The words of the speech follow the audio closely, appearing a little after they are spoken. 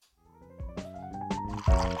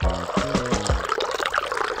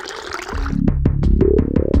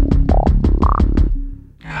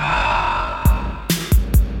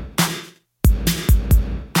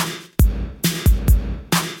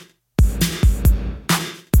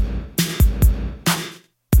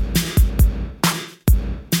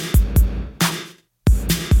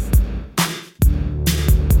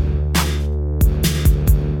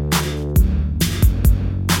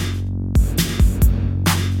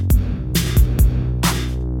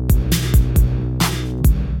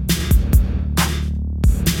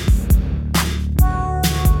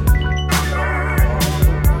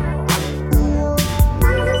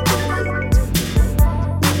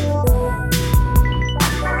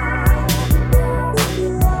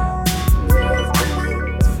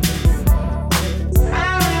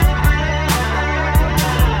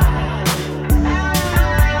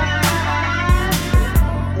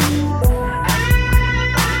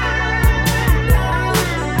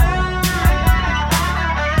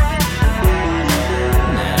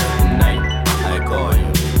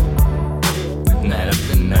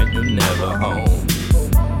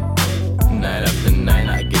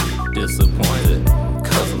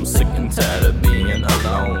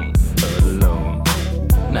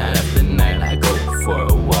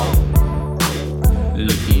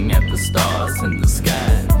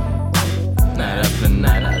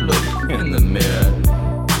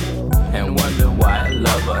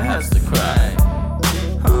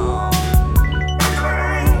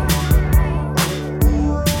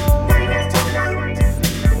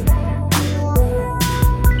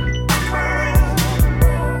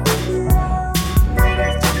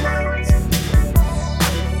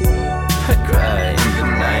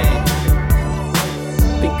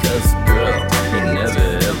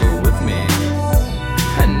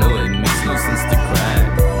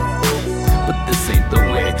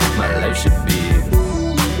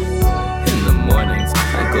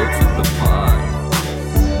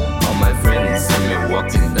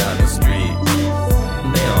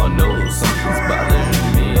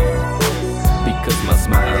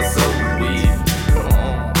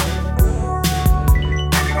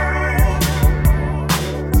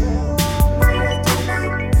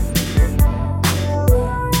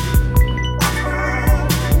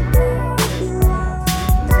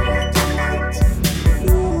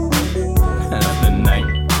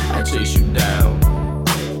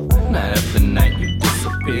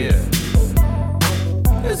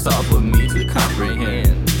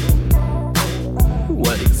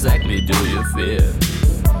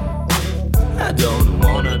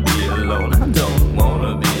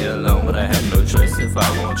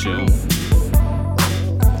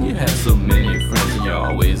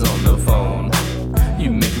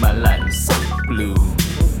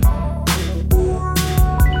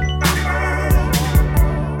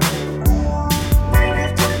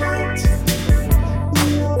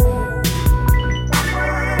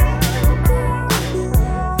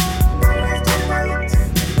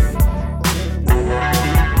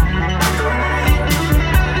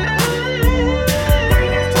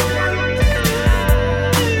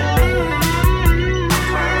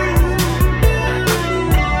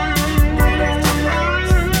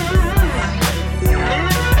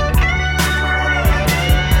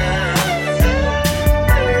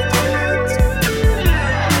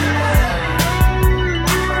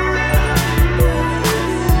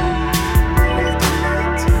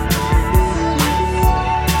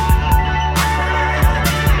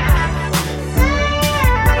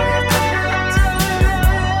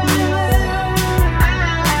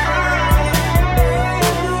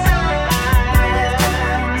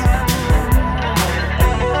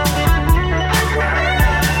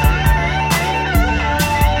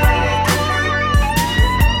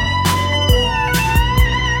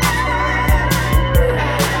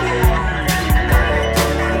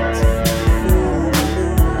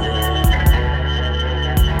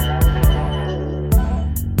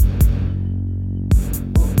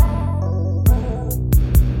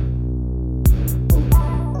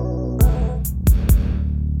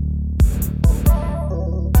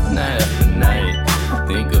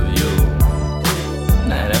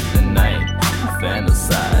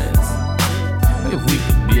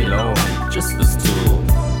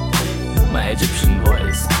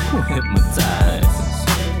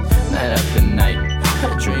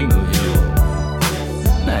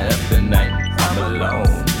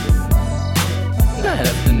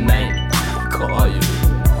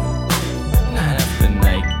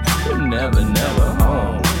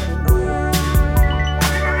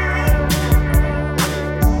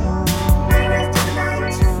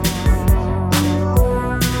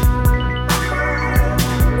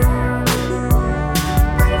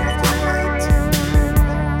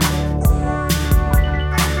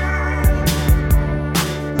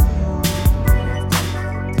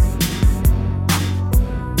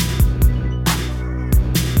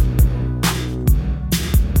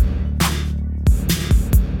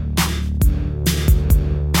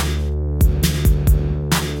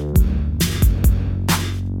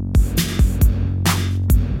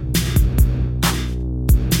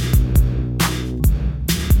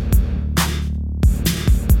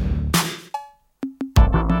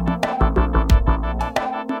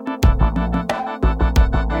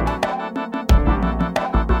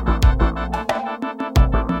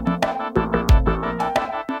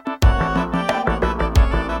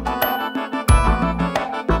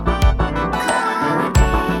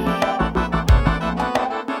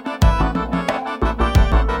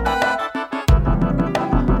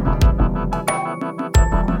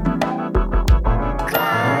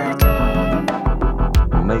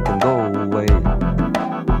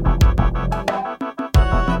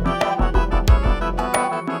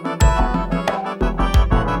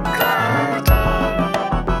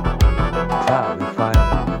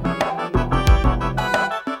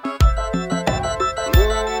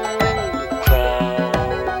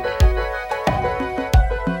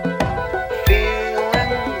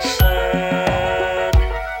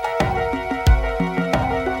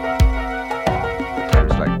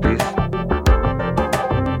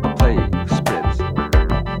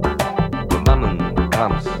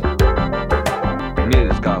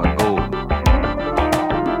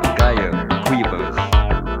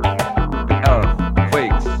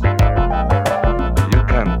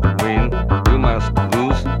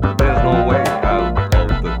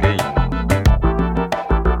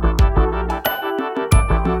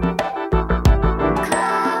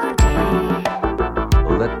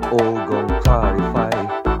all gonna clarify.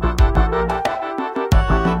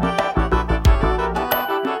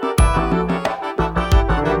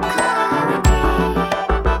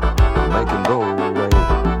 Make him go away.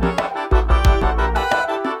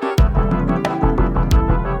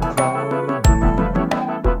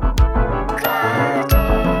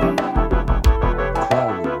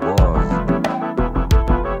 Cloudy wars.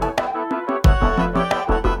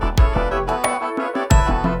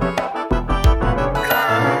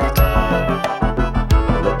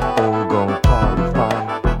 All gonna clarify.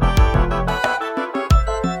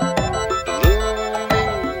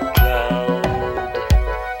 Looming cloud,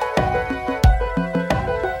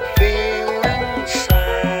 feeling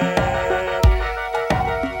sad.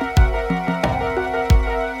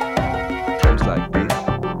 Times like this,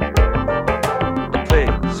 the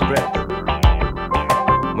plague spread.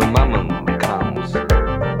 When mama comes,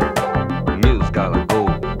 news gotta go.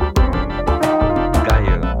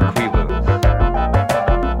 Gaia quivers,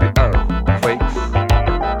 the earth quakes.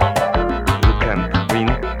 You can't win,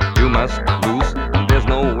 you must lose, and there's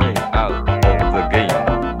no way out of the game.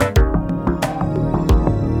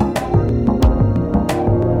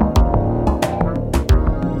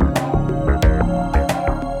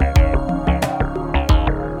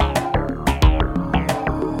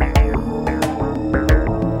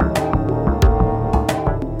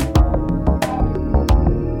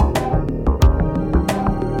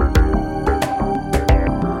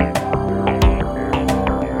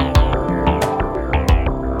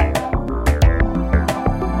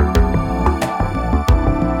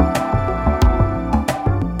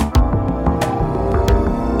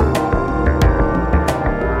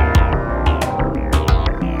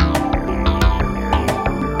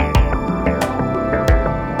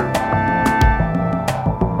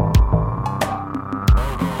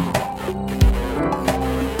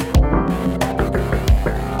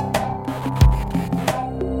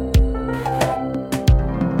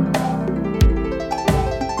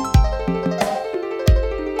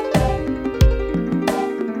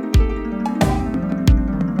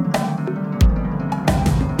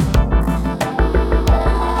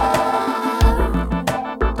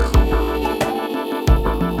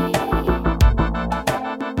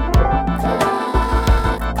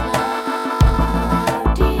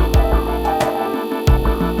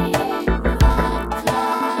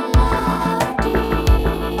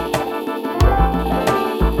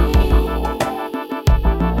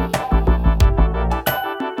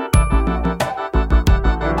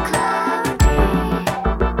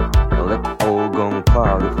 Let all gonna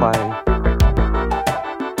clarify.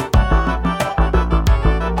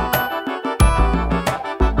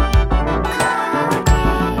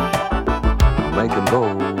 Make him go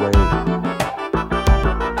away.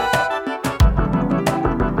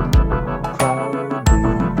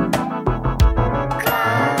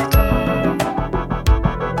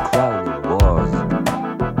 Cloudy wars.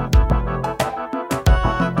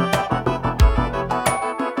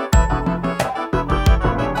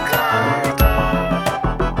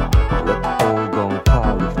 Let all gonna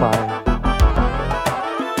clarify.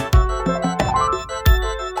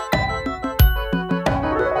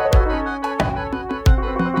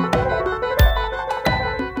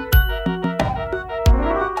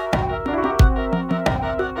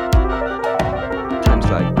 Times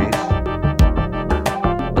like this,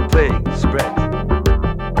 the plague spread.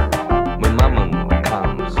 When mama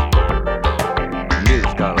comes,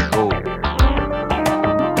 news gotta go.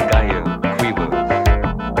 Gaia quivers,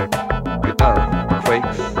 the earth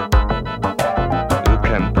quakes. You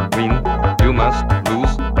can't win, you must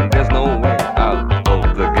lose, and there's no way out of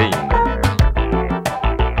the game.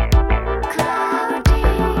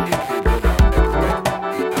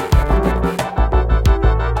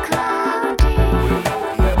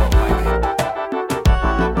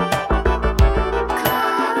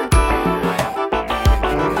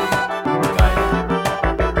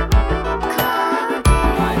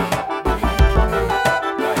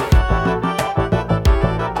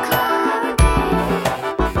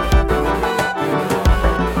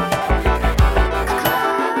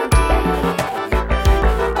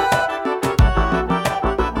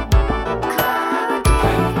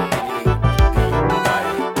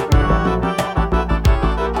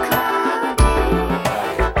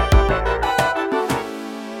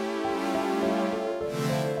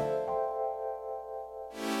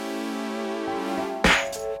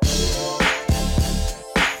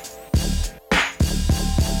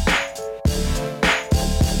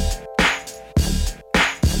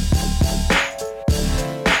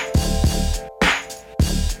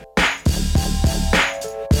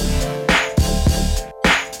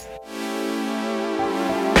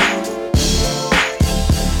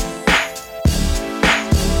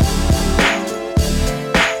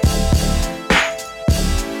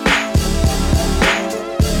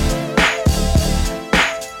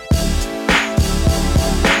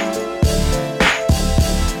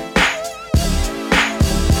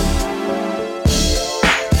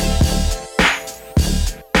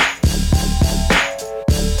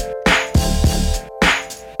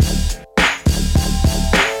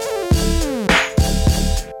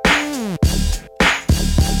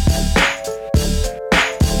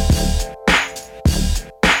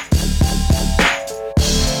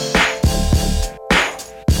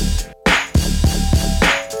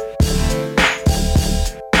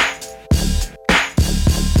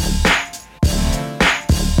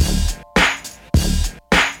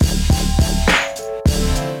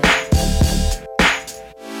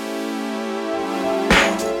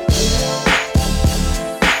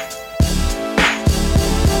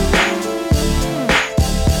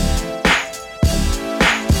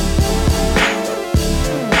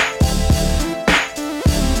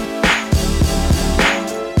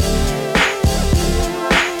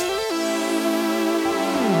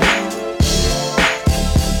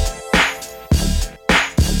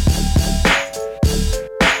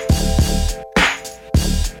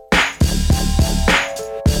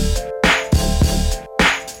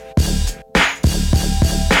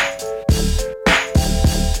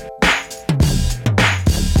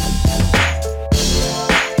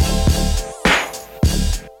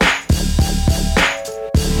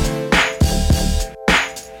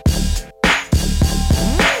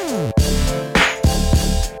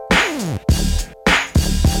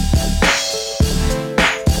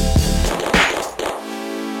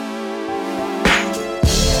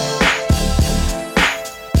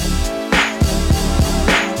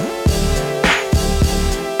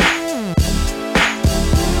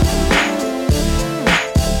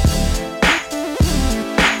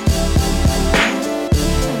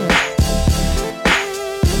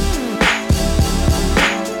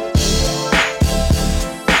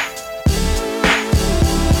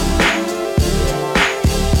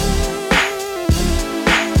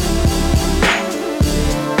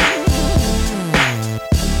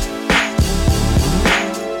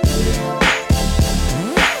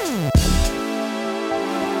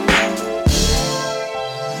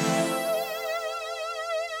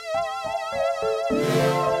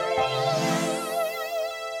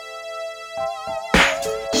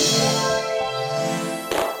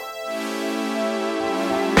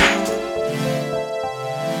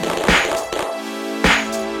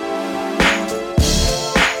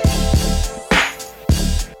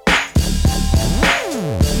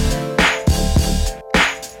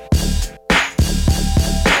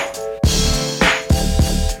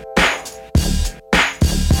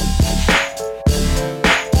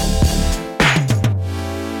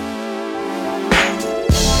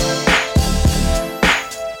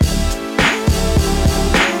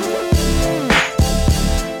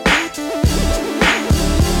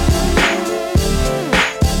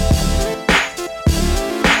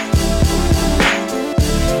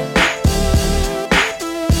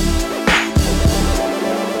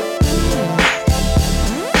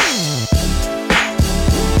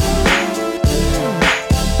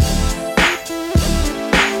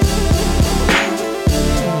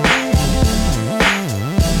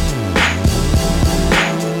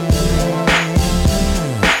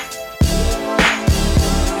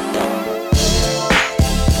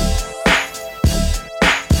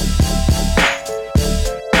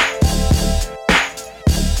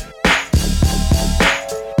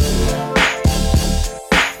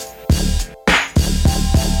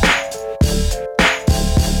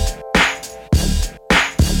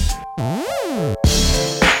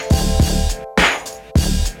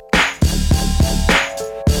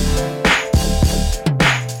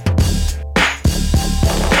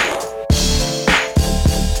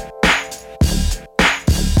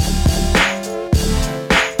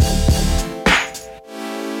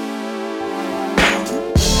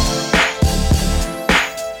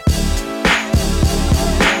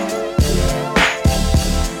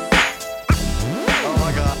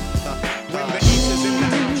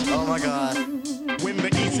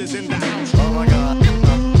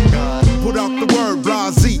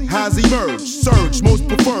 surge, most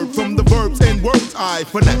preferred from the verbs and words I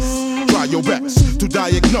finesse. Try your best to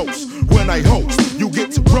diagnose. When I host, you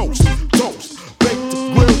get to roast, toast, baked,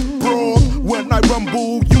 grilled, broad. When I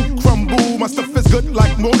rumble, you crumble. My stuff is good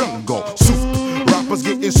like Modungo soup. Rappers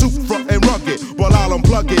getting super and rugged, while I'll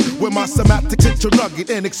unplug it with my semantics into nugget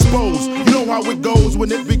and expose. You know how it goes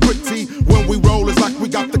when it be gritty. When we roll, it's like we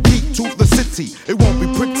got the key to the city. It won't be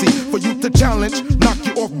pretty for you to challenge, knock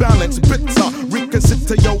you off balance. Bitter,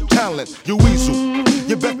 reconsider your talent. You weasel,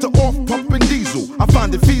 you're better off pumping diesel. I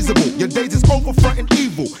find it feasible. Your days is over fronting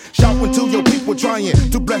evil. Shouting to your people trying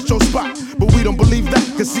to bless your spot, but we don't believe that,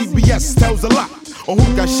 cause CBS tells a lot on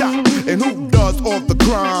who got shot and who does all the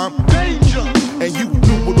crime. Danger! And you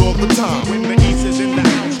knew it all the time. When the East is in the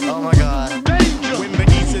house, oh my God. Danger. When the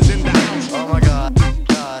East is in the house, oh my God.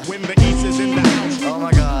 God. When the East is in the house, oh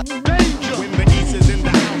my God. Danger. When the East is in the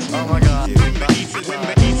house, oh my God. When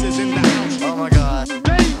the East is in the house, oh my God.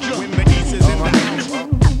 Danger. When the East is in the house,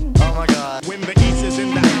 oh my God. When the East is in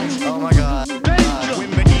the house, oh my God. Danger. When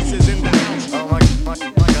the East is in the house, oh my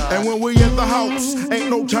God. And when we in the house, ain't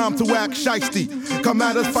no time to act shiesty. Come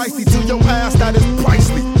at us feisty to your ass, that is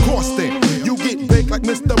pricey. Costing. You get baked like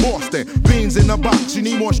Mr. Boston. Beans in a box, you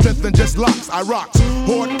need more strength than just locks. I rocks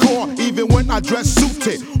hardcore, even when I dress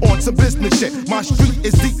suited. On some business shit, my street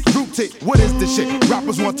is deep rooted. What is this shit?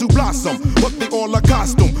 Rappers want to blossom, but they all a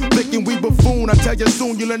costume. Thinking we buffoon, I tell you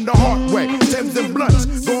soon you'll learn the hard way. Thames and Blunts,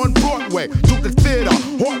 going Broadway to the theater.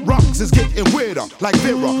 Hard rocks is getting weirder, like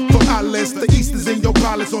Vera. From Alice, the East is in your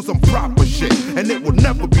palace on some proper shit, and it will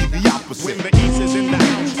never be the opposite. When the East is in the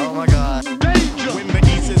house, oh my God. Danger. When the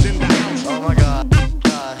East is in the house, oh my God.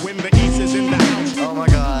 God. When the East is in the house, oh my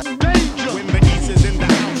God. Danger. When the East is in the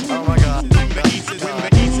house, oh my God. When the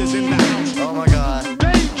East is in the house, oh my God.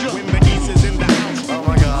 Danger. When the East is in the house, oh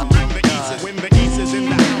my God. When the East is in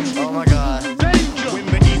the house, oh my God. Danger. When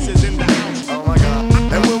the East is in the house, oh my God.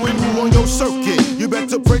 And when we move on your circuit, you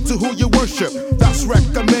better pray to who you worship. That's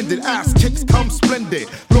recommended. Ass kicks come splendid.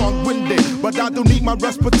 Long-winded, but I don't need my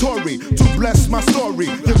respiratory to bless my story.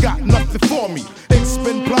 You got nothing for me. It's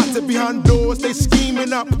been plotted behind doors. They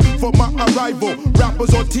scheming up for my arrival.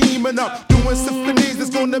 Rappers are teaming up, doing symphonies. It's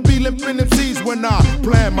gonna be limping MCs when I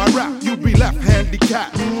plan my rap. You be left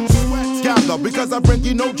handicapped. Sweat gather because I bring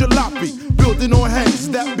you no jalopy. Building on heads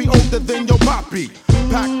that be older than your poppy.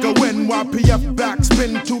 Pack a NYPF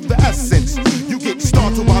backspin to the essence. You get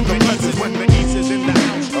started by the presence when the East is in the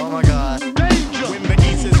house, oh my God. Danger. When the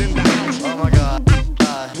East is in the house, oh my God.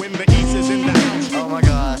 God. When the East is in the house, oh my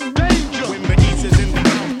God. Danger. When the East is in the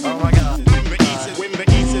house, oh my God. When the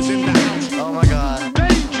East is in the house, oh my God.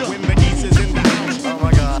 Danger. When the East is in the house, oh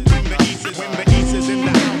my God. When the East is in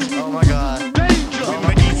the house, oh my God. Danger.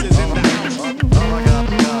 When the East is in the house, oh my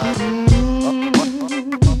God. God.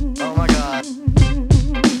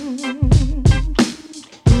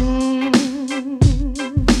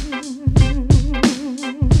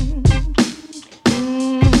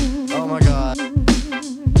 Oh my God. Oh my God.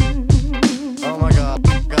 Oh my God.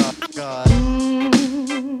 God. God.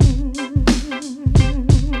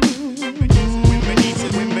 When the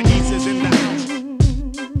East is in the house.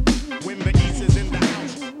 When the East is in the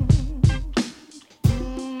house.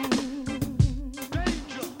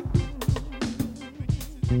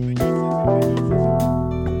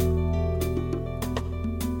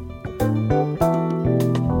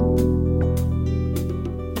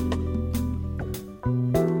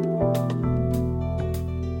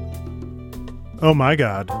 Oh my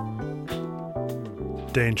God.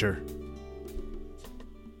 Danger.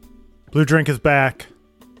 Blue Drink is back.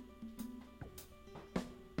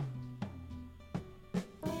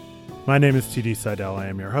 My name is TD Seidel. I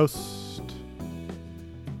am your host.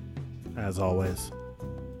 As always.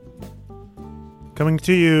 Coming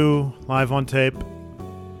to you live on tape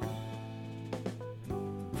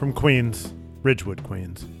from Queens, Ridgewood,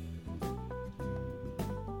 Queens.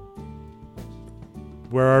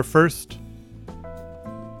 Where our first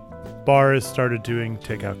bar has started doing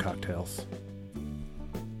takeout cocktails.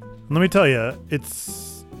 And let me tell you,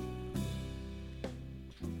 it's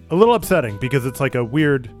a little upsetting because it's like a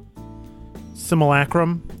weird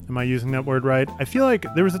simulacrum. Am I using that word right? I feel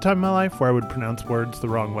like there was a time in my life where I would pronounce words the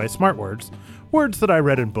wrong way. Smart words. Words that I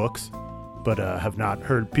read in books, but have not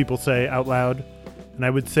heard people say out loud. And I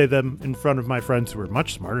would say them in front of my friends who were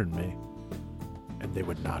much smarter than me. And they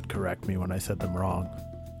would not correct me when I said them wrong.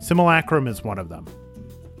 Simulacrum is one of them.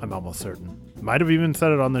 I'm almost certain. Might have even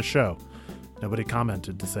said it on this show. Nobody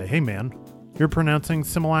commented to say, hey man, you're pronouncing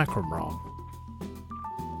simulacrum wrong.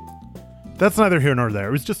 That's neither here nor there.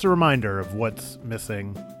 It was just a reminder of what's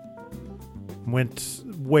missing.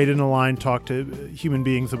 Waited in a line, talked to human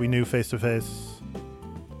beings that we knew face to face.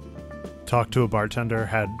 talked to a bartender,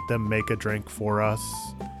 had them make a drink for us.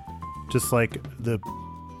 Just like the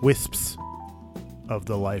wisps of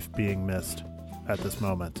the life being missed at this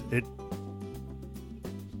moment. It,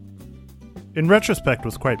 in retrospect,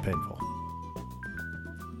 was quite painful.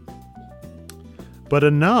 But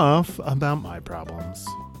enough about my problems.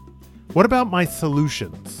 What about my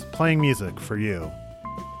solutions? Playing music for you.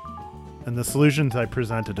 And the solutions I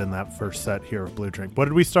presented in that first set here of Blue Drink. What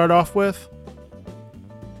did we start off with?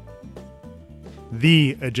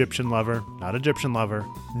 The Egyptian Lover. Not Egyptian Lover.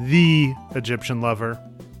 The Egyptian Lover.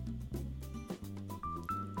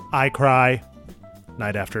 I Cry.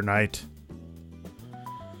 Night After Night.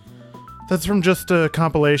 That's from just a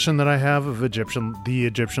compilation that I have of the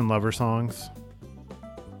Egyptian Lover songs.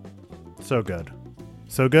 So good.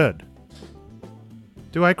 So good.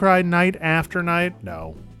 Do I cry night after night?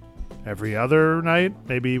 No. Every other night?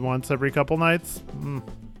 Maybe once every couple nights?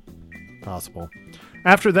 Possible.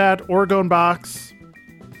 After that, Orgone Box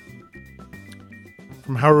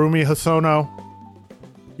from Harumi Hosono.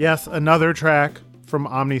 Yes, another track from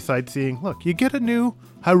Omni Sightseeing. Look, you get a new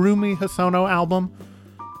Harumi Hosono album,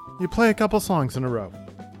 you play a couple songs in a row.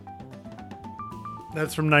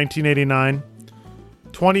 That's from 1989.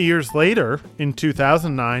 20 years later, in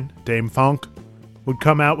 2009, Dame Funk would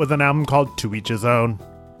come out with an album called To Each His Own.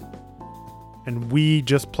 And we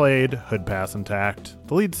just played Hood Pass Intact,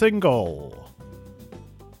 the lead single.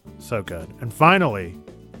 So good. And finally,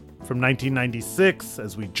 from 1996,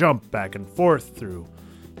 as we jump back and forth through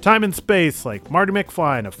time and space like Marty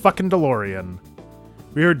McFly in a fucking DeLorean,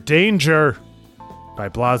 we heard Danger by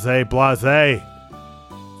Blase Blase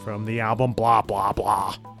from the album Blah Blah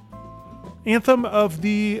Blah. Anthem of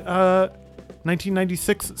the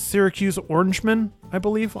 1996 Syracuse Orangemen, I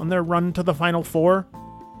believe, on their run to the Final Four.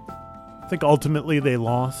 I think ultimately they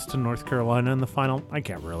lost to North Carolina in the final. I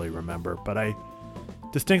can't really remember, but I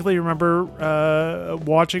distinctly remember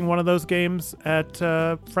watching one of those games at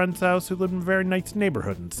a friend's house who lived in a very nice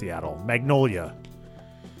neighborhood in Seattle, Magnolia.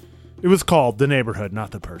 It was called The Neighborhood, not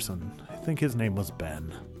the person. I think his name was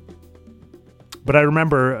Ben. But I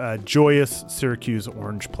remember joyous Syracuse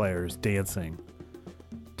Orange players dancing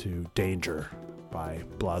to Danger by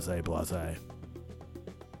Blase Blase.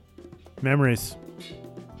 Memories.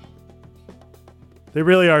 They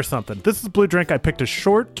really are something. This is Blue Drink. I picked a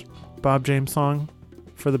short Bob James song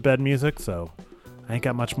for the bed music, so I ain't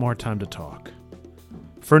got much more time to talk.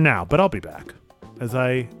 For now, but I'll be back, as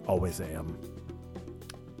I always am.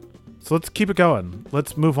 So let's keep it going.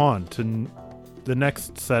 Let's move on to the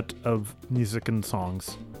next set of music and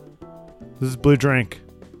songs. This is Blue Drink.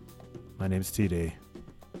 My name's TD.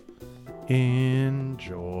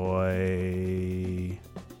 Enjoy.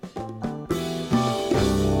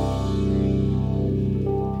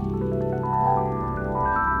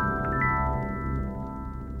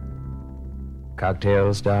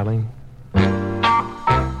 Cocktails, darling?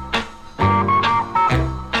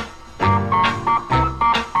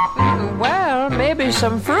 Well, maybe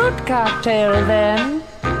some fruit cocktail then.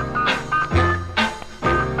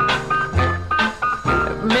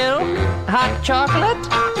 Milk, hot chocolate.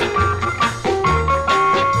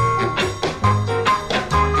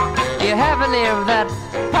 Do you have any of that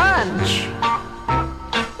punch?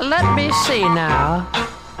 Let me see now.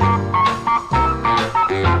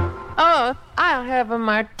 Oh, I'll have a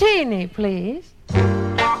martini, please.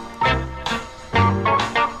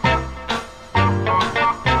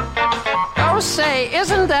 Oh, say,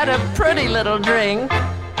 isn't that a pretty little drink?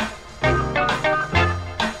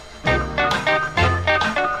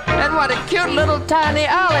 And what a cute little tiny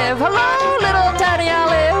olive. Hello, little tiny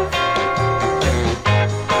olive.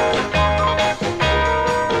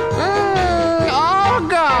 All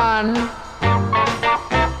gone.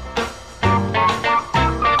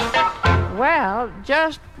 Well,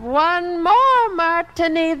 just one more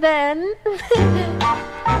martini then.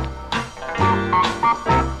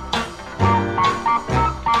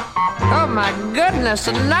 Oh my goodness,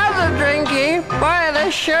 another drinky. Boy, they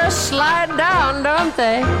sure slide down, don't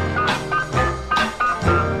they?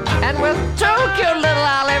 And with two cute little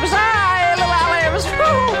olives. Hi, little olives. Woo.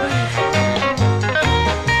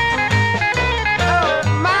 Oh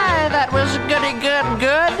my, that was goody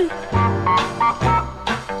good.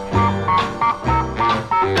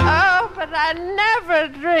 Oh, but I never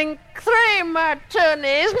drink 3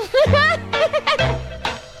 martinis.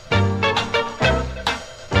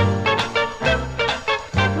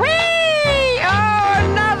 Whee! Oh,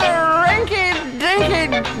 another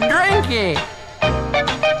rinky-dinky-drinky.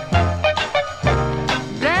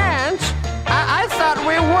 Dance? I thought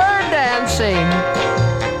we were dancing.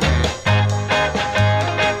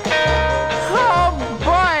 Oh,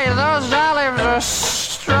 boy, those olives are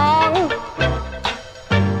strong.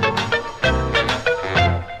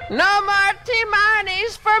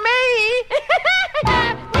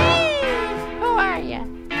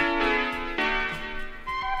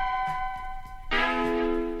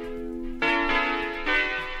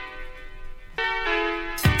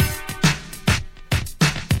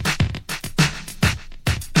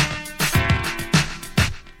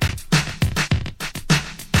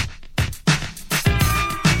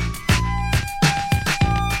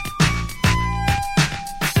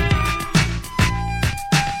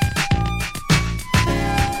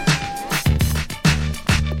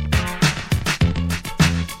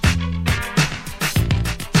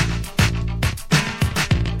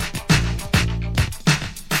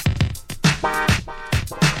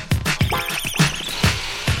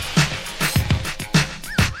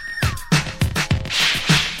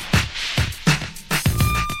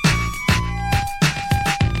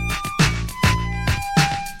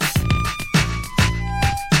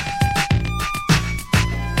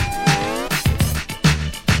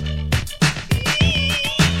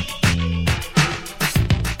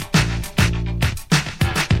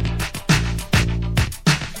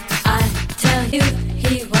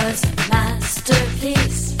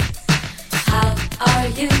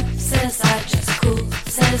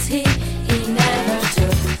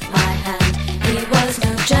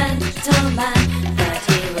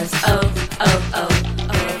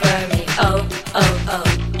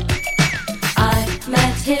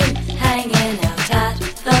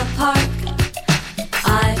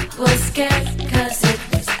 was scared, 'cause it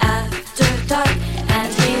was after dark, and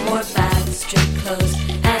he wore bad street clothes,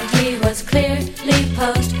 and he was clearly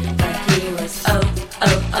posed, but he was oh,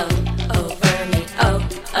 oh, oh, over me, oh,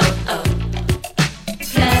 oh, oh.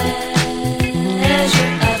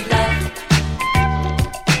 Pleasure of love.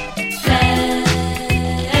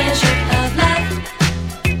 Pleasure of love.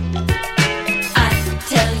 I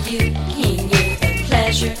tell you, he knew the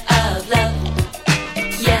pleasure of love.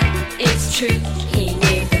 Yeah, it's true, he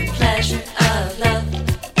knew the pleasure of love.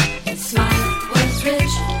 His smile was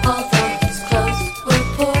rich, although his clothes were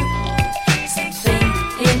poor. Something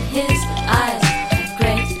in his eyes had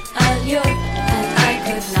great allure, and I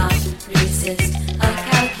could not resist a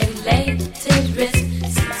calculated risk,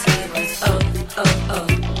 since he was oh, oh, oh,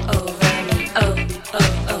 over me, oh,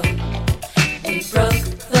 oh, oh. We broke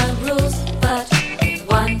the rules, but we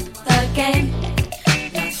won the game.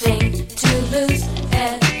 Nothing to lose,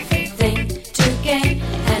 everything to gain,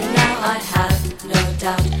 and now I have no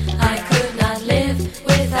doubt I could not live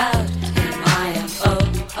without him. I am oh,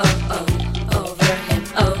 oh, oh, over him,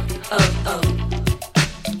 oh, oh, oh.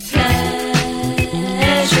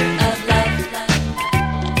 Pleasure of love.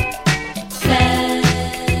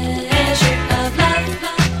 Pleasure of love.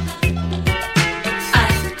 I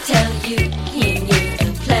tell you, he knew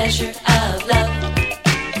the pleasure of love.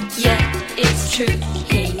 Yeah, it's true,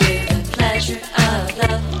 he knew the pleasure of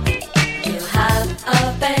love. You'll have a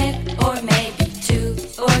babe, or maybe 2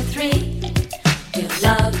 or 3. We'll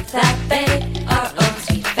love that babe, our own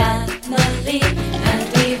sweet family, and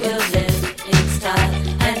we will live in style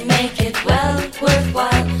and make it well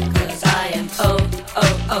worthwhile, 'cause I am oh,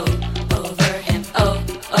 oh, oh, over him, oh,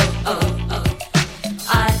 oh, oh, oh.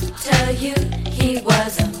 I tell you, he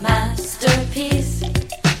was a masterpiece.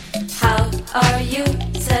 How are you?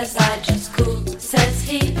 Says I, just cool, says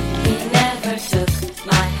he. He never took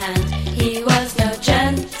my hand, he was no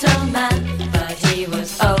gentleman, but he was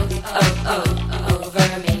oh, oh, oh, over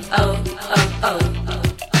me, oh, oh, oh, oh.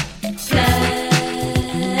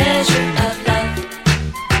 Pleasure of love.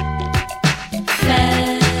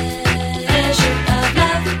 Pleasure of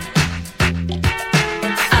love.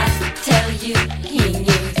 I tell you, he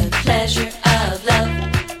knew the pleasure of love.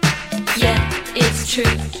 Yeah, it's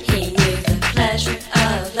true, he knew the pleasure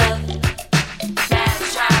of love.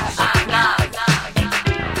 Pleasure of love.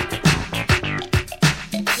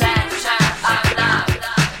 Pleasure of love.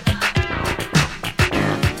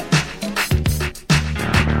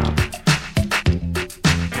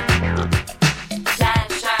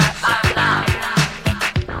 Pleasure of love.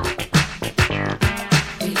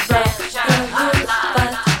 We broke the rules,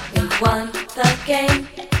 but we won the game.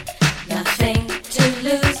 Nothing to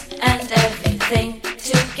lose and everything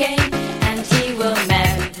to gain, and he will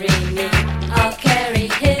marry me. I'll carry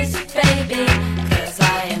his baby, 'cause I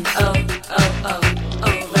am oh, oh, oh,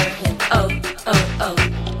 over him, oh, oh, oh.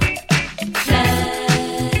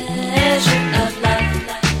 Pleasure of love.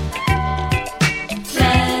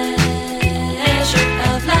 Pleasure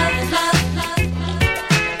of love, love, love.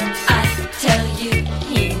 I tell you,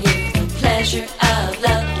 he knew the pleasure of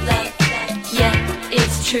love, love, love. Yeah,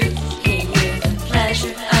 it's true, he knew the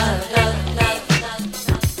pleasure of love, love, love,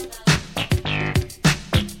 love.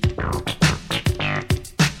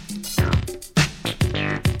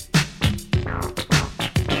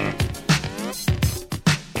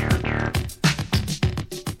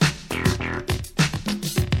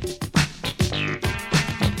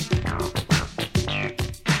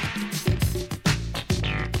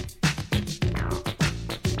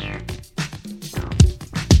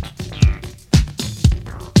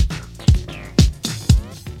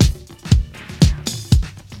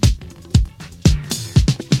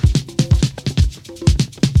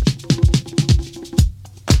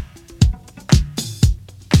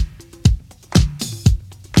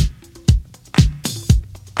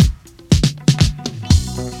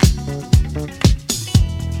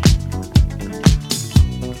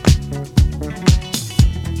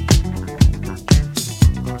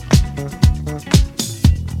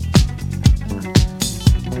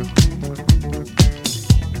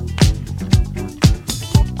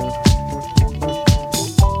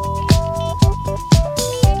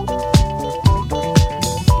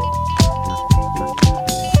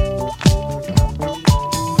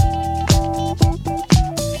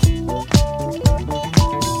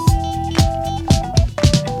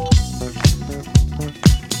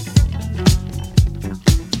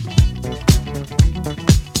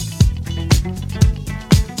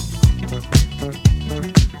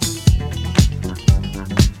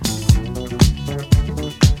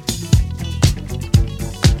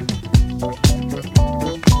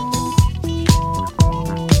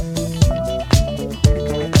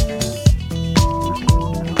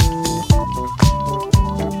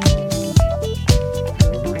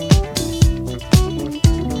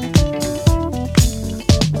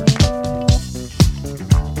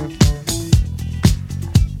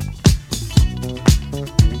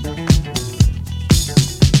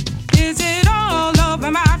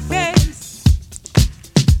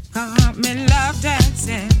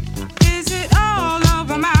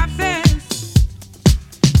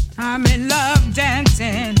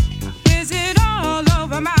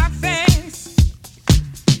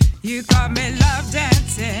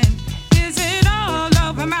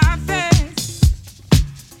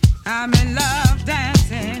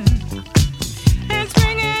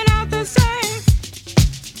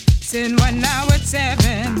 Sin when I was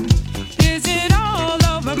 7, is it all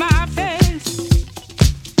over my face?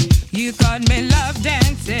 You caught me love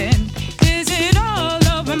dancing, is it all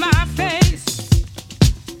over my face?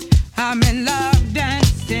 I'm in love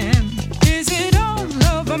dancing, is it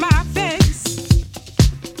all over my face?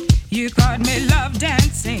 You caught me love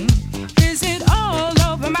dancing, is it all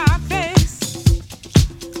over my face?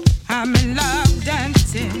 I'm in love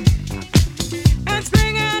dancing and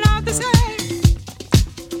springing off the stage.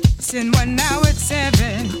 Sin when now it's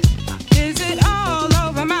 7, is it all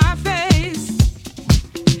over my face?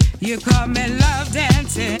 You caught me love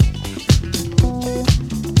dancing.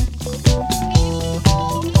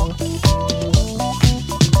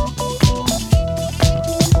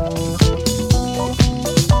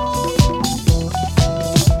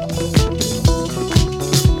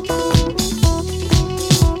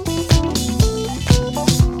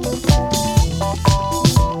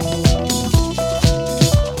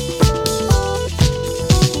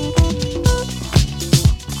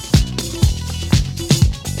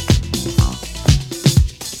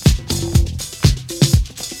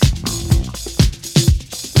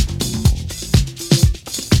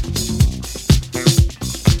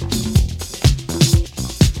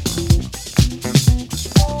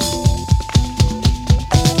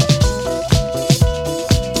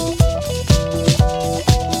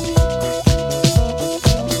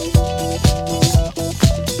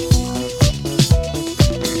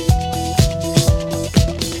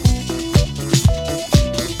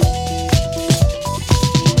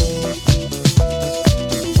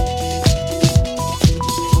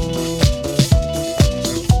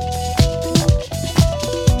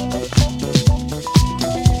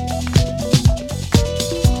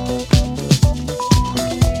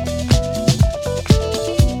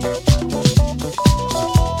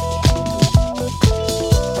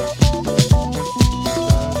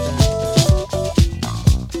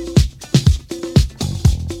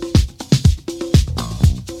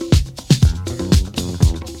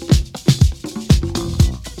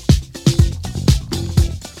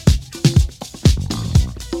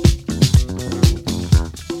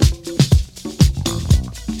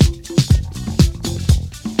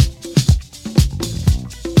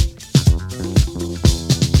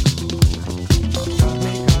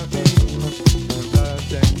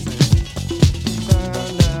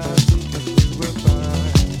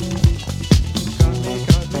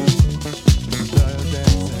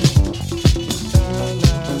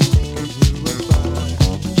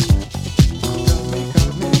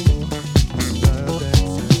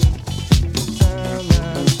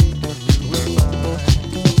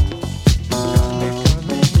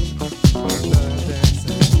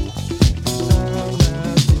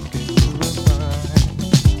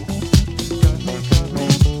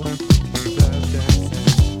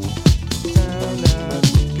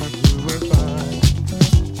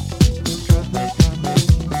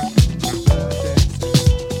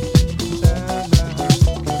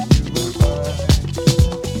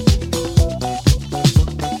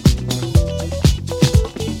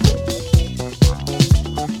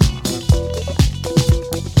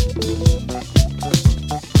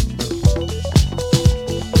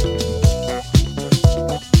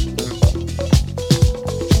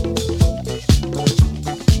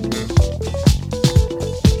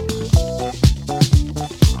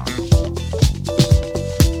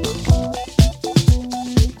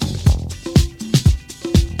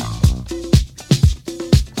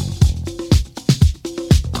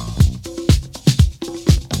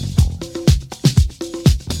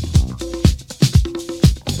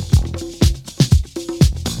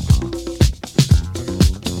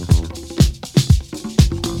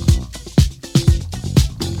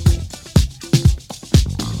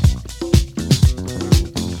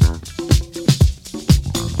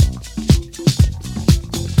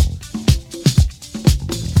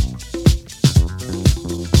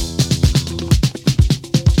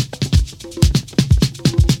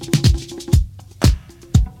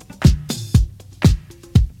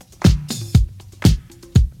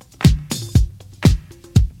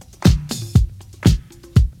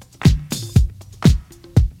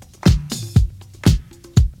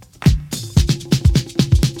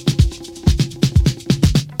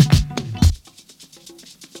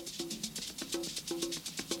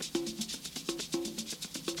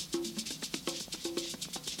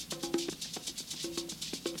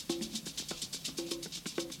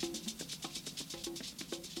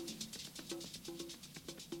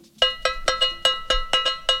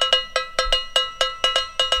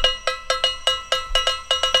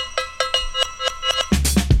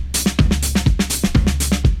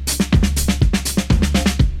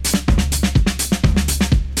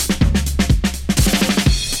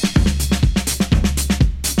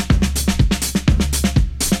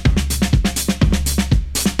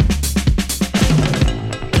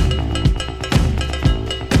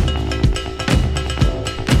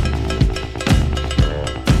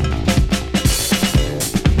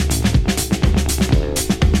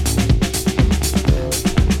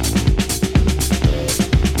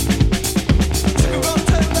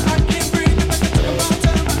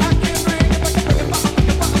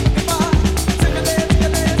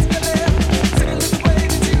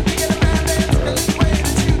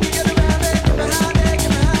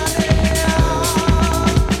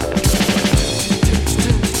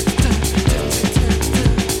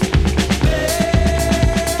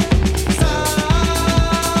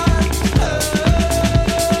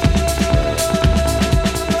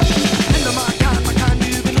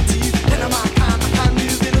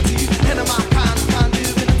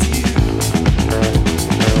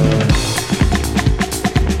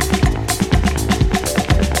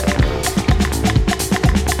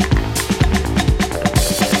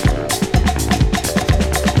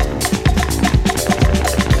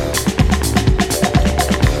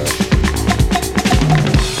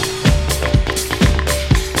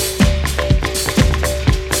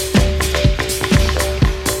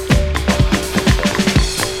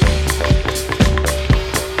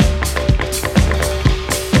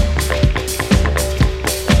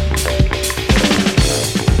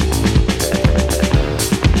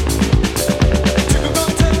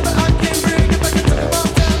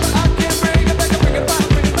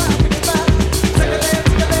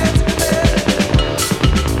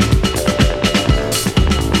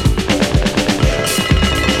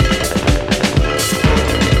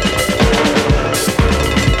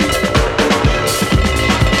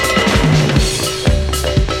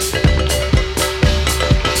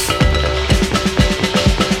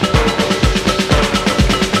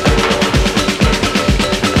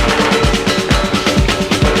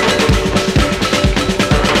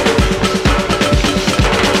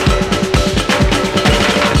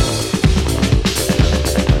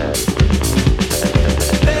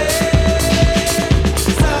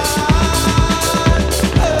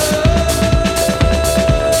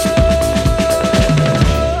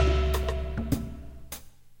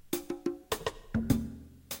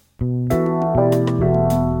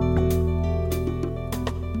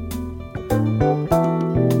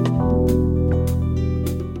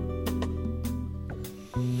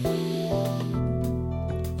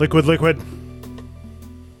 Liquid Liquid.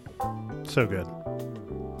 So good.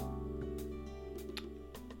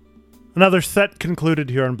 Another set concluded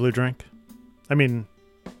here on Blue Drink. I mean,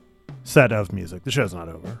 set of music. The show's not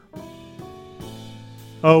over.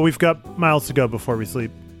 Oh, we've got miles to go before we sleep.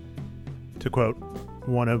 To quote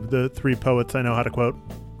one of the 3 poets I know how to quote.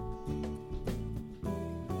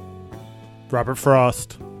 Robert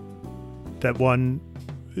Frost. That one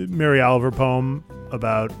Mary Oliver poem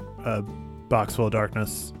about a box full of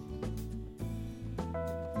darkness.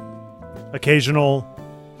 Occasional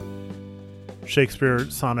Shakespeare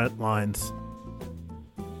sonnet lines.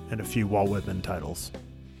 And a few Walt Whitman titles.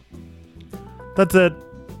 That's it.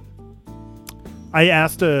 I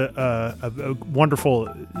asked a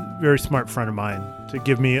wonderful, very smart friend of mine to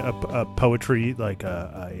give me a poetry, like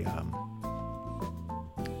a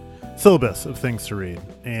syllabus of things to read.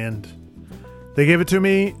 And they gave it to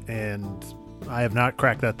me, and I have not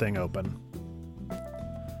cracked that thing open.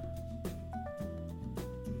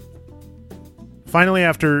 Finally,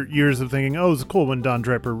 after years of thinking, oh, it was cool when Don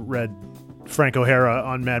Draper read Frank O'Hara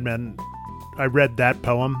on Mad Men, I read that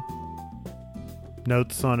poem.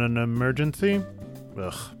 Notes on an Emergency.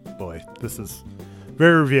 Ugh, boy, this is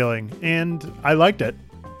very revealing, and I liked it.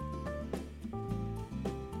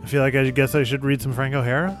 I feel like I guess I should read some Frank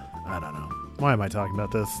O'Hara. I don't know. Why am I talking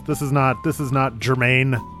about this? This is not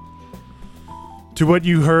germane to what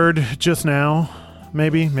you heard just now.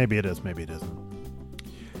 Maybe it is, maybe it isn't.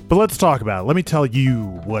 But let's talk about it. Let me tell you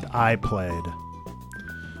what I played.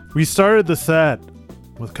 We started the set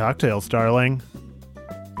with Cocktails, Darling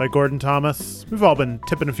by Gordon Thomas. We've all been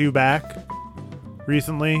tipping a few back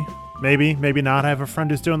recently. Maybe not. I have a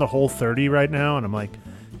friend who's doing the whole 30 right now, and I'm like,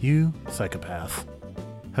 you psychopath.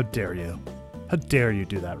 How dare you? How dare you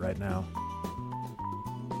do that right now?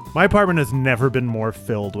 My apartment has never been more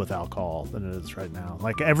filled with alcohol than it is right now.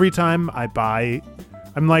 Like every time I buy,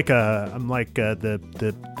 I'm like the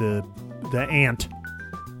ant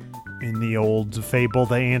in the old fable,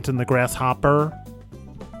 The Ant and the Grasshopper.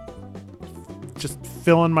 Just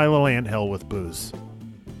filling my little anthill with booze.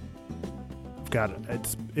 I've got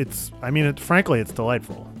it. Frankly, it's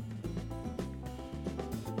delightful.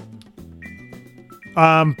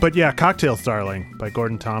 But yeah, Cocktails, Darling by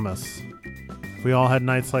Gordon Thomas. We all had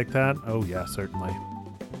nights like that? Oh yeah, certainly.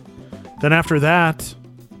 Then after that,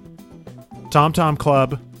 Tom Tom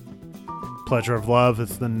Club, Pleasure of Love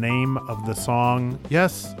is the name of the song.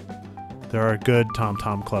 Yes, there are good Tom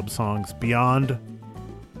Tom Club songs beyond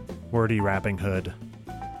Wordy Rapping Hood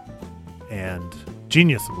and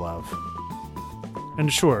Genius of Love.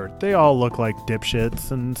 And sure, they all look like dipshits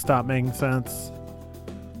and stop making sense.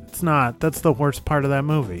 It's not. That's the worst part of that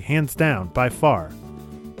movie, hands down, by far.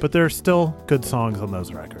 But there are still good songs on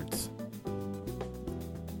those records.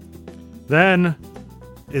 Then,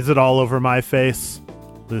 Is It All Over My Face?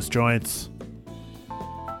 Loose Joints.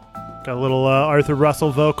 Got a little Arthur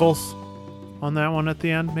Russell vocals on that one at the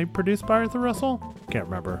end. Maybe produced by Arthur Russell? Can't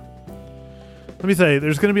remember. Let me say,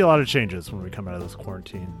 there's going to be a lot of changes when we come out of this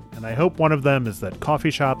quarantine. And I hope one of them is that coffee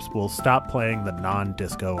shops will stop playing the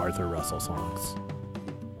non-disco Arthur Russell songs.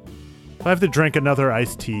 If I have to drink another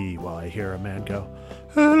iced tea while I hear a man go,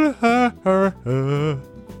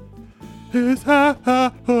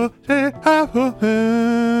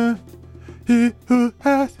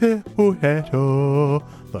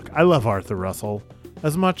 look, I love Arthur Russell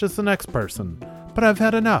as much as the next person, but I've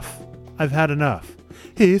had enough. I've had enough.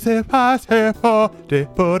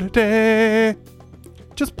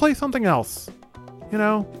 Just play something else. You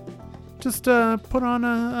know? Just put on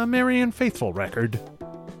a Marianne Faithfull record.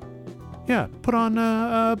 Yeah, put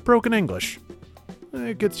on Broken English.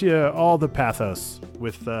 It gets you all the pathos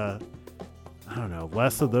with, I don't know,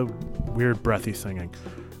 less of the weird breathy singing.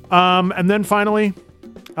 And then finally,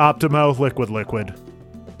 Optimo, Liquid Liquid.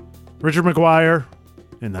 Richard McGuire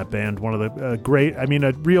in that band, one of the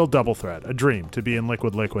a real double threat, a dream to be in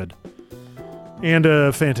Liquid Liquid. And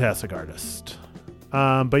a fantastic artist.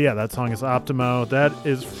 But yeah, that song is Optimo. That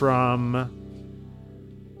is from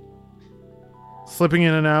Slipping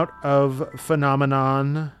In and Out of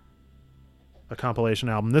Phenomenon, a compilation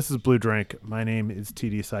album. This is Blue Drink. My name is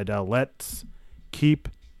TD Seidel. Let's keep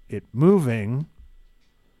it moving.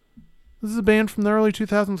 This is a band from the early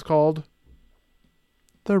 2000s called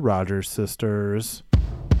The Rogers Sisters.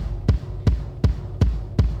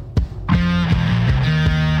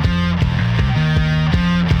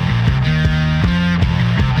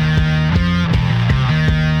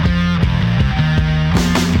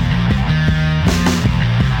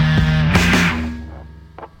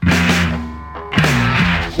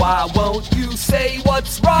 Why won't you say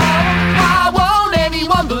what's wrong? Why won't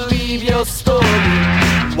anyone believe your story?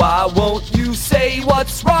 Why won't you say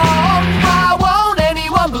what's wrong?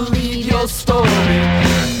 story?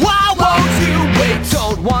 Why won't you wait?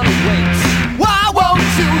 Don't wanna wait. Why won't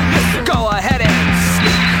you listen? Go ahead and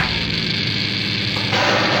speak.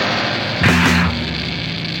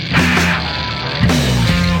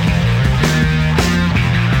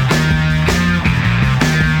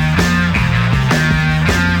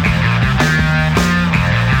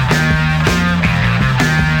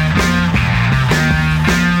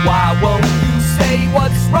 Why won't you say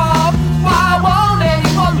what's wrong? Why won't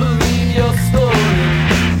anyone believe your story?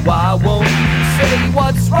 Why won't you say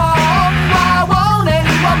what's wrong? Why won't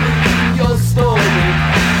anyone believe your story?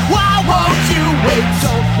 Why won't you wait?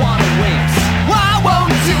 Don't wanna wait. Why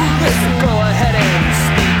won't you listen? Go ahead and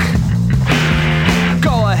speak.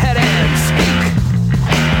 Go ahead and speak.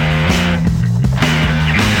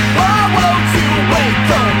 Why won't you wait?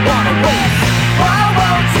 Don't wanna wait. Why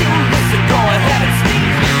won't you listen? Go ahead and speak.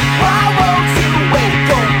 Why won't you wait?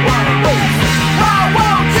 Don't wanna wait. Why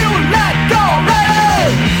won't you let go? Ready?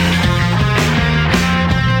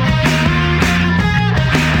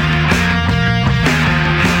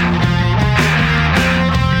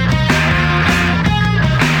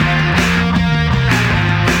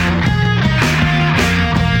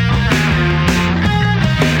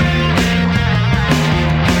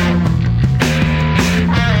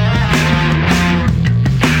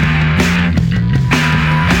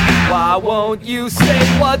 Why won't you say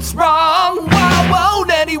what's wrong? Why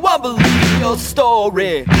won't anyone believe your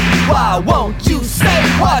story? Why won't you say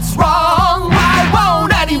what's wrong? Why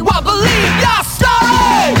won't anyone believe your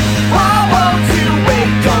story? Why won't you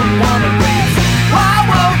wait? Don't wanna wait. Why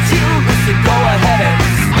won't you listen? Go ahead and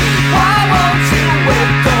speak. Why won't you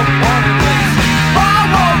wait? Don't wanna wait. Why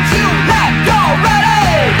won't you let go?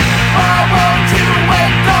 Ready? Why won't you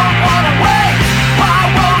wait? Don't wanna wait. Why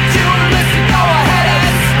won't you listen? Go ahead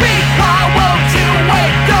and speak. Why won't you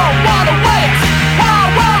wait? Don't wanna wait. Why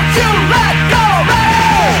won't you let go?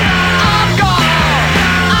 Ready? I'm gone.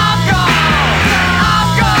 I'm gone. I'm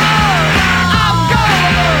gone. I'm gone.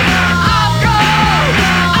 I'm gone.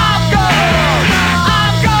 I'm gone.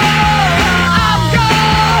 I'm gone. I'm gone.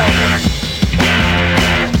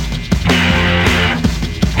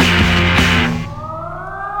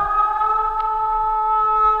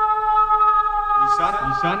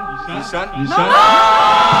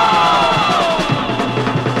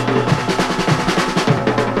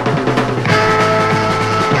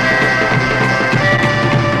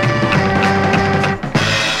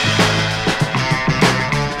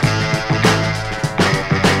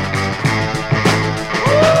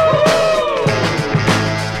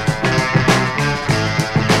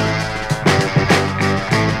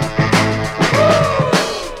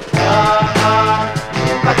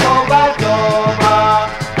 Coba-coba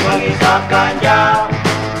mengisap ganja.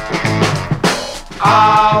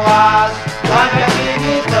 Awas, ganja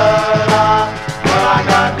ini telah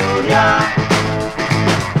melanda dunia.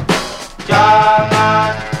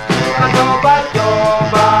 Jangan suka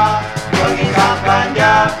coba-coba mengisap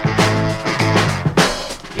ganja.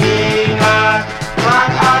 Ingat kan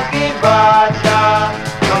akibatnya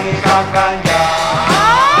mengisap ganja.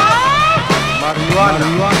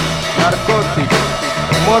 Marijuana, narkotik,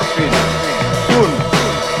 morfin, kun,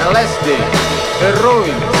 LSD,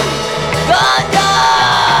 heroin, ganja.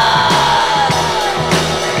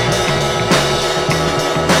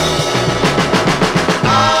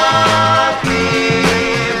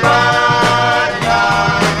 Akibatnya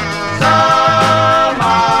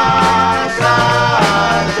sama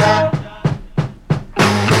saja.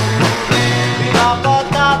 Bila kau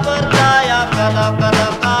tak percaya kata-kata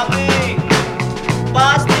kami,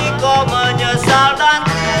 pasti kau menyesal nanti.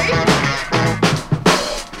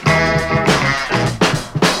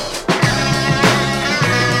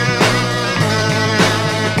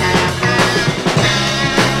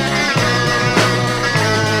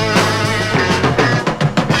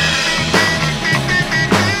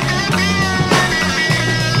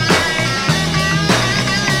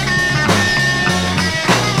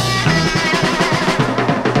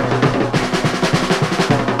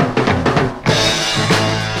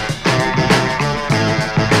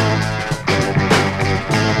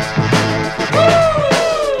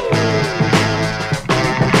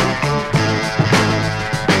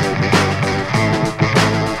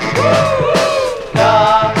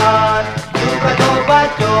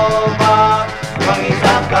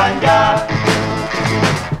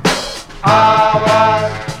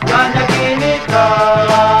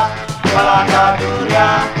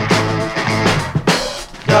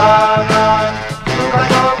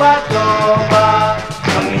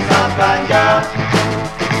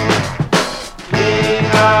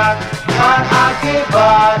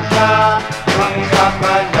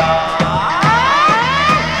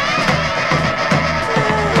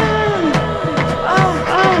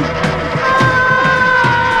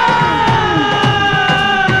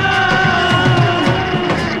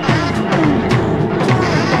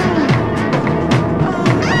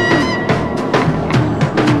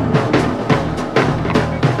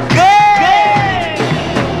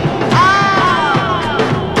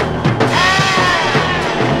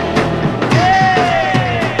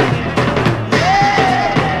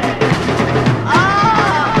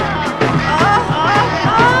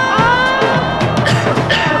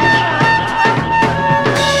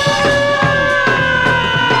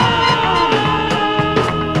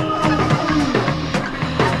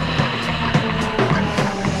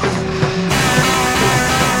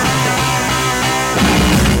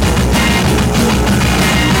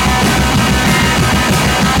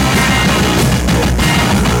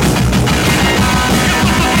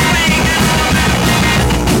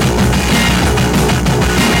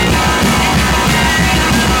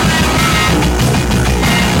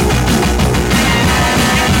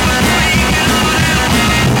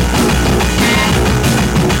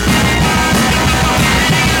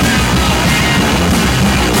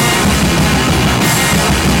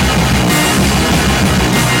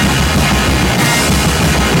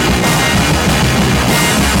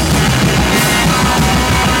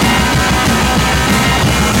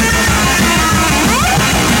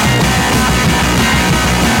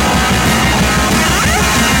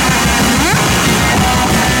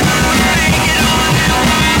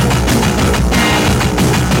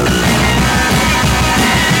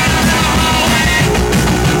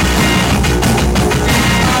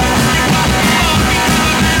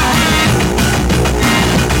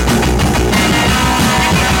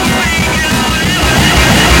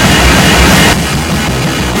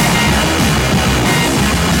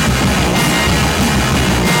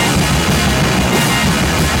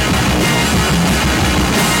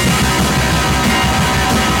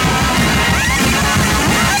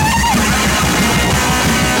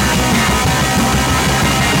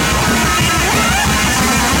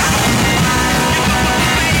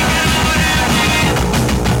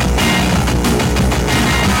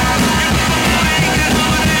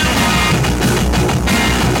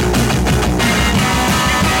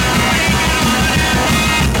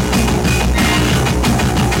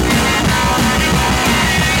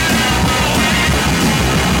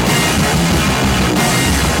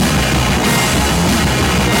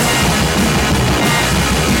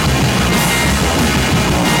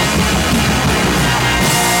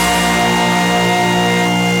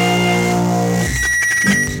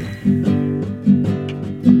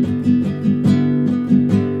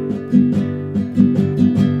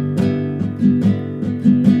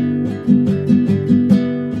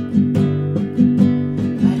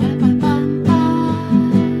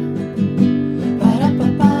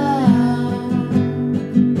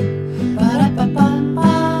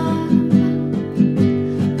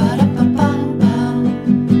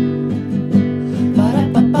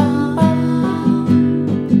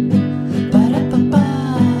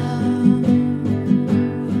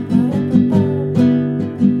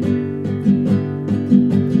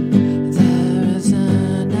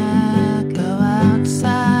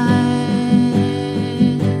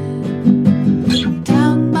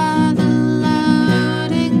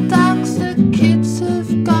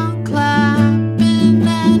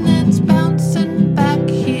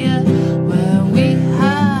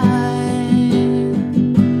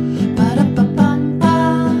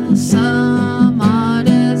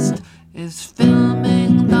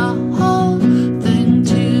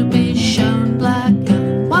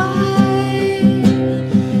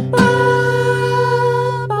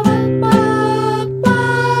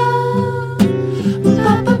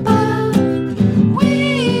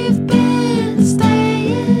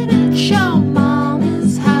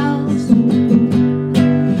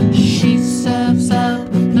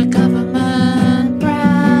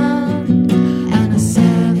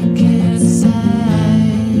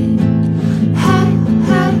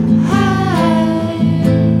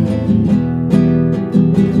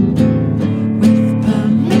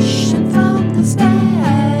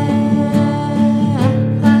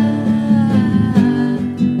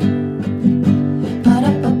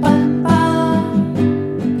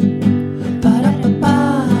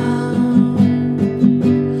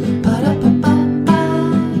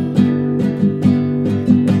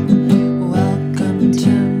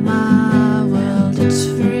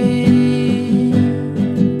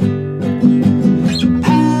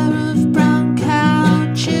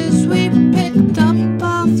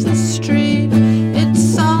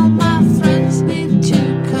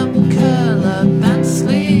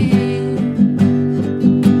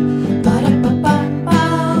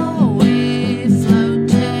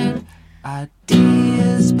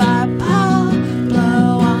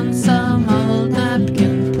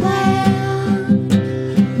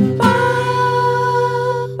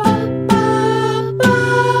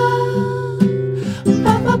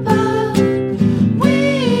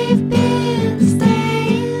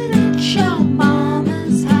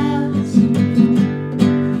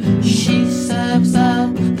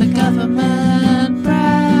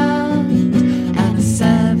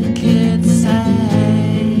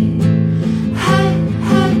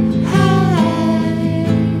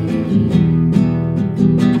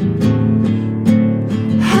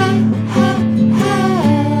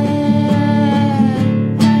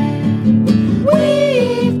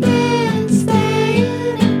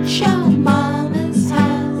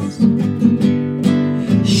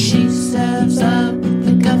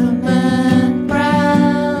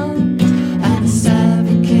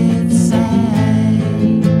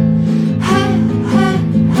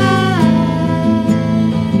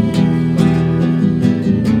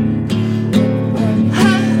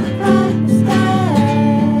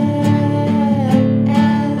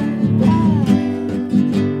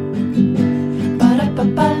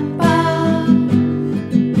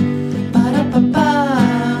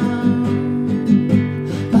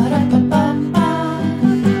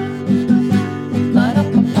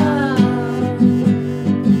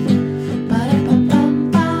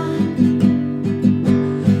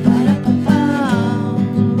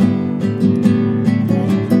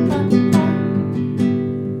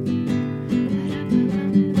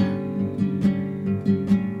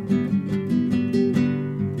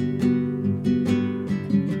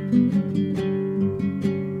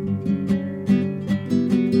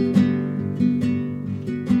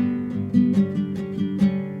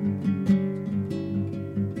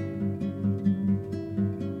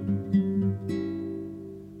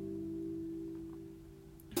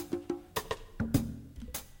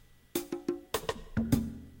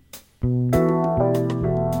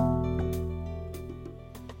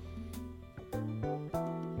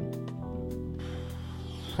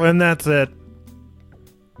 And that's it.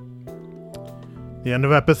 The end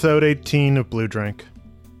of episode 18 of Blue Drink.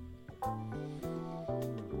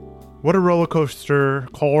 What a roller coaster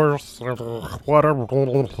what a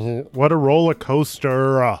roller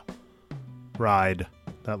coaster ride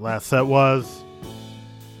that last set was.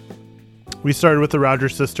 We started with the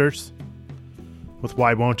Rogers Sisters with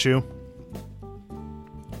Why Won't You?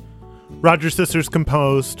 Rogers Sisters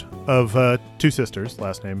composed of two sisters,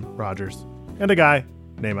 last name Rogers, and a guy,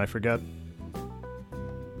 name I forget.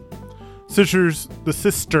 The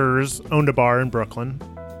sisters owned a bar in Brooklyn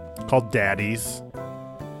called Daddy's.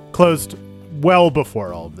 Closed well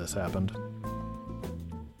before all of this happened.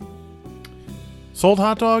 Sold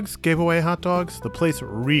hot dogs, gave away hot dogs. The place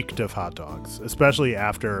reeked of hot dogs, especially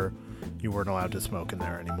after you weren't allowed to smoke in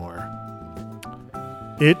there anymore.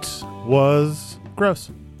 It was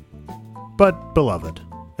gross, but beloved,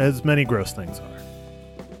 as many gross things are.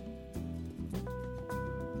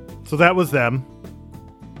 So that was them.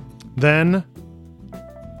 Then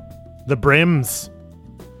the Brims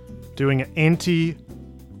doing Anti-Ganja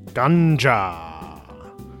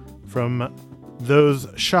from those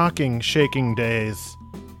shocking, shaking days.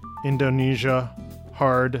 Indonesia,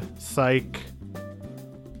 hard, psych,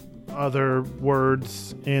 other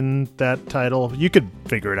words in that title. You could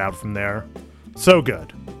figure it out from there. So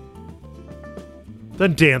good. The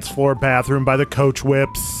Dance Floor Bathroom by the Coach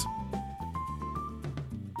Whips.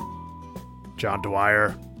 John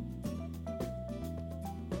Dwyer.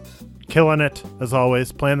 Killing it, as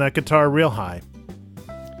always, playing that guitar real high.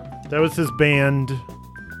 That was his band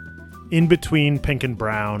in between Pink and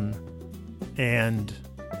Brown and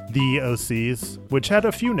the OCs, which had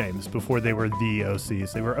a few names before they were the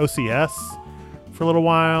OCs. They were OCS for a little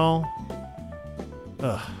while.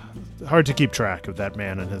 Hard to keep track of that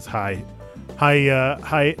man and his high-held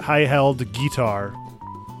guitar.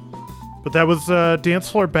 But that was Dance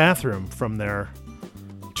Floor Bathroom from their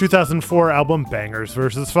 2004 album Bangers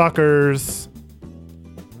vs. Fuckers.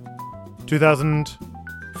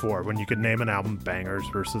 2004, when you could name an album Bangers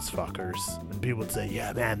vs. Fuckers. And people would say,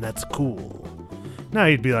 yeah, man, that's cool. Now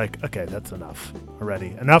you'd be like, okay, that's enough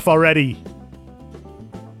already. Enough already.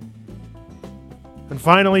 And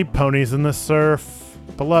finally, Ponies in the Surf.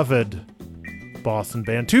 Beloved Boston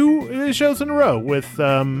band. 2 shows in a row with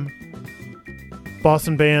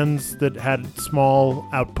Boston bands that had small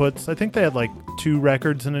outputs. I think they had like 2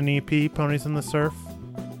 records and an EP, Ponies in the Surf.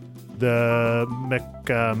 The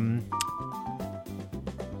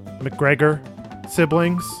McGregor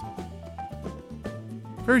siblings.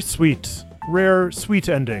 Very sweet. Rare, sweet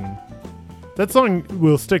ending. That song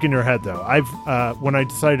will stick in your head, though. When I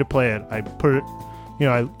decided to play it, I put it,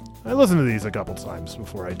 I listen to these a couple times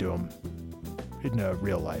before I do them in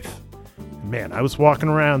real life. And man, I was walking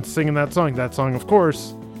around singing that song. That song, of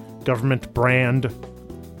course, Government Brand,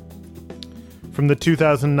 from the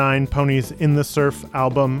 2009 Ponies in the Surf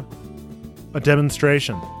album, A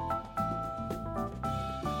Demonstration.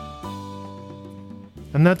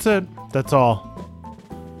 And that's it. That's all.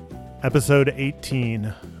 Episode 18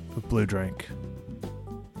 of Blue Drink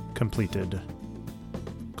completed.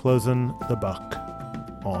 Closing the buck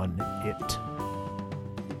on it.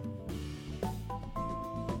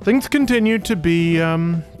 Things continue to be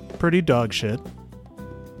pretty dog shit.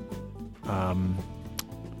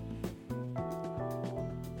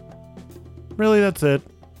 Really, that's it.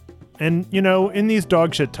 And, in these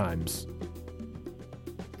dog shit times,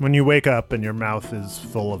 when you wake up and your mouth is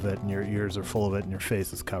full of it and your ears are full of it and your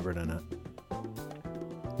face is covered in it,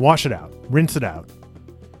 wash it out. Rinse it out.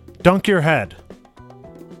 Dunk your head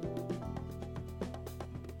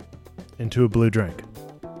into a blue drink.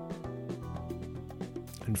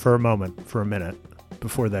 And for a minute,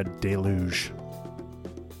 before that deluge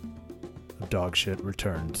of dog shit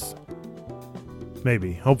returns,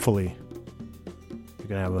 maybe, hopefully, you're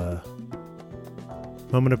going to have a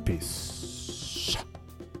moment of peace.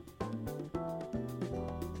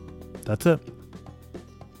 That's it.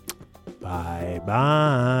 Bye-bye.